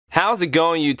How's it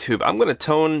going, YouTube? I'm gonna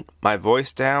tone my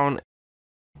voice down.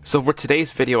 So for today's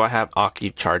video, I have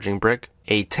AUKEY charging brick,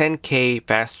 a 10K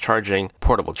fast charging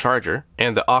portable charger,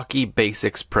 and the AUKEY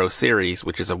Basics Pro Series,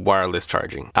 which is a wireless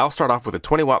charging. I'll start off with a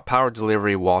 20 watt power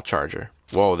delivery wall charger.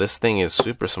 Whoa, this thing is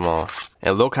super small.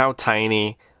 And look how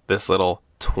tiny this little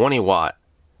 20 watt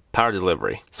power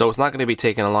delivery. So it's not gonna be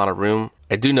taking a lot of room.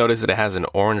 I do notice that it has an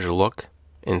orange look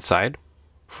inside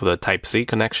for the Type-C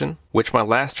connection, which my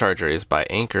last charger is by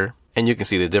Anker, and you can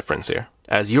see the difference here.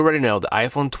 As you already know, the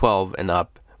iPhone 12 and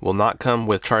up will not come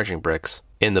with charging bricks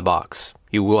in the box.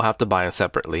 You will have to buy them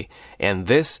separately, and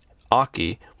this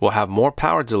AUKEY will have more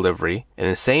power delivery in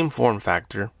the same form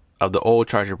factor of the old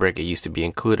charger brick it used to be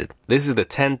included. This is the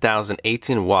 10,000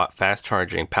 18 watt fast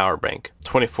charging power bank,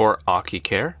 24 AUKEY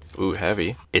care. Ooh,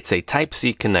 heavy. It's a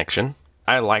Type-C connection.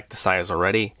 I like the size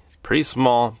already. Pretty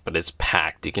small, but it's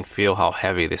packed. You can feel how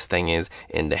heavy this thing is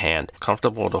in the hand.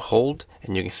 Comfortable to hold,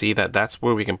 and you can see that that's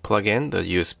where we can plug in the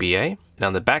USB-A. And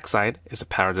on the back side is a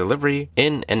power delivery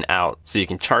in and out, so you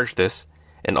can charge this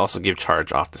and also give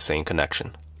charge off the same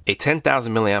connection. A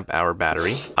 10,000 milliamp hour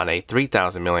battery on a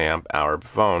 3,000 milliamp hour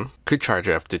phone could charge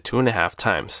it up to 2.5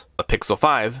 times. A Pixel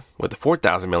 5 with a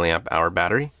 4,000 milliamp hour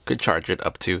battery could charge it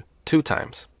up to 2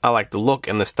 times. I like the look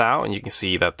and the style, and you can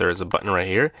see that there's a button right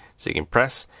here, so you can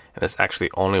press, and there's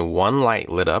actually only one light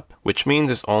lit up, which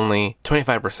means it's only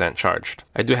 25% charged.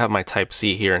 I do have my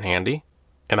Type-C here in handy,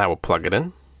 and I will plug it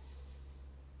in.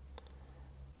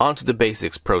 Onto the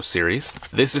Basics Pro Series.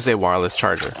 This is a wireless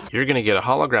charger. You're gonna get a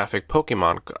holographic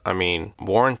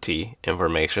warranty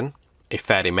information, a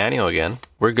fatty manual again.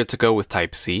 We're good to go with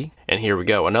Type-C, and here we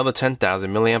go. Another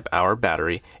 10,000 milliamp hour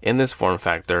battery in this form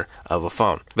factor of a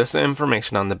phone. There's some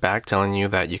information on the back telling you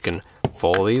that you can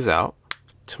fold these out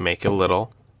to make a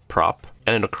little prop,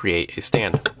 and it'll create a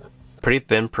stand. Pretty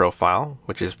thin profile,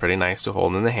 which is pretty nice to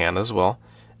hold in the hand as well.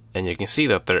 And you can see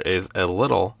that there is a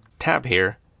little tab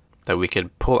here that we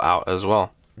could pull out as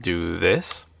well. Do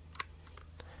this.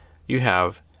 You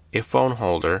have a phone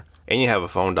holder, and you have a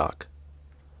phone dock.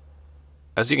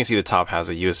 As you can see, the top has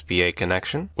a USB-A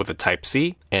connection with a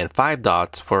Type-C and 5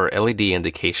 dots for LED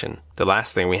indication. The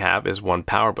last thing we have is one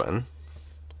power button.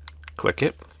 Click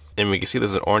it, and we can see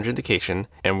there's an orange indication,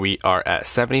 and we are at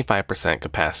 75%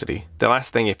 capacity. The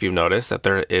last thing, if you've noticed, that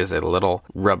there is a little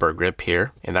rubber grip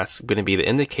here, and that's going to be the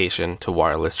indication to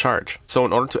wireless charge. So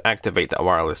in order to activate that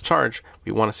wireless charge,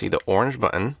 we want to see the orange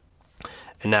button,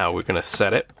 and now we're going to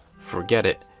set it, forget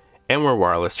it, and we're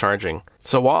wireless charging.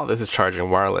 So while this is charging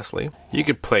wirelessly, you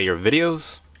could play your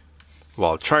videos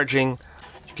while charging.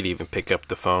 You could even pick up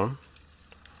the phone,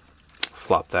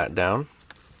 flop that down,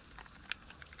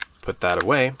 put that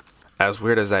away. As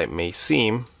weird as that may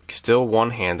seem, still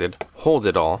one-handed, hold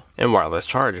it all, and wireless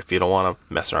charge if you don't want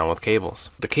to mess around with cables.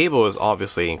 The cable is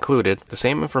obviously included. The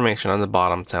same information on the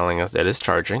bottom telling us that it's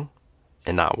charging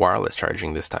and not wireless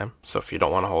charging this time. So if you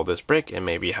don't want to hold this brick and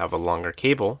maybe have a longer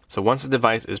cable, so once the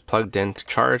device is plugged in to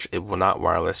charge, it will not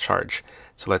wireless charge.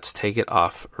 So let's take it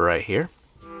off right here.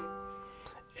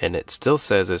 And it still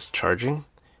says it's charging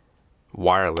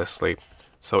wirelessly.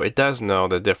 So it does know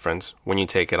the difference when you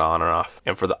take it on or off.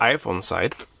 And for the iPhone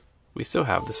side, we still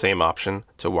have the same option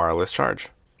to wireless charge.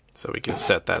 So we can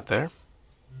set that there.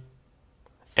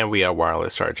 And we are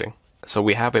wireless charging. So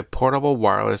we have a portable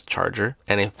wireless charger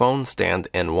and a phone stand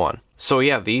in one. So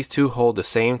yeah, these two hold the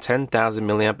same 10,000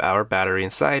 milliamp hour battery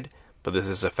inside, but this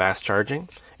is a fast charging,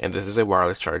 and this is a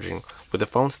wireless charging with a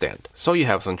phone stand. So you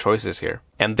have some choices here.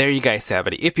 And there you guys have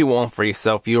it. If you want for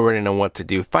yourself, you already know what to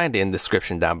do. Find it in the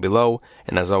description down below.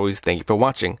 And as always, thank you for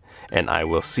watching, and I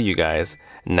will see you guys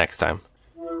next time.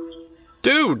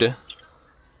 Dude!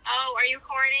 Oh, are you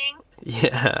recording?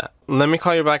 Yeah. Let me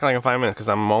call you back like in 5 minutes because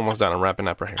I'm almost done. I'm wrapping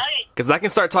up right here. Okay. Because I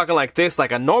can start talking like this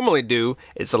like I normally do.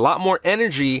 It's a lot more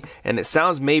energy and it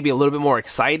sounds maybe a little bit more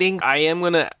exciting. I am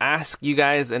going to ask you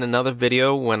guys in another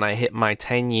video when I hit my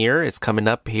 10 year. It's coming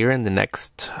up here in the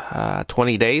next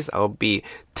 20 days. I'll be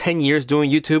 10 years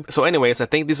doing YouTube. So anyways, I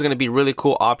think these are going to be really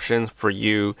cool options for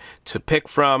you to pick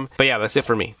from. But yeah, that's it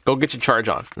for me. Go get your charge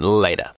on. Later.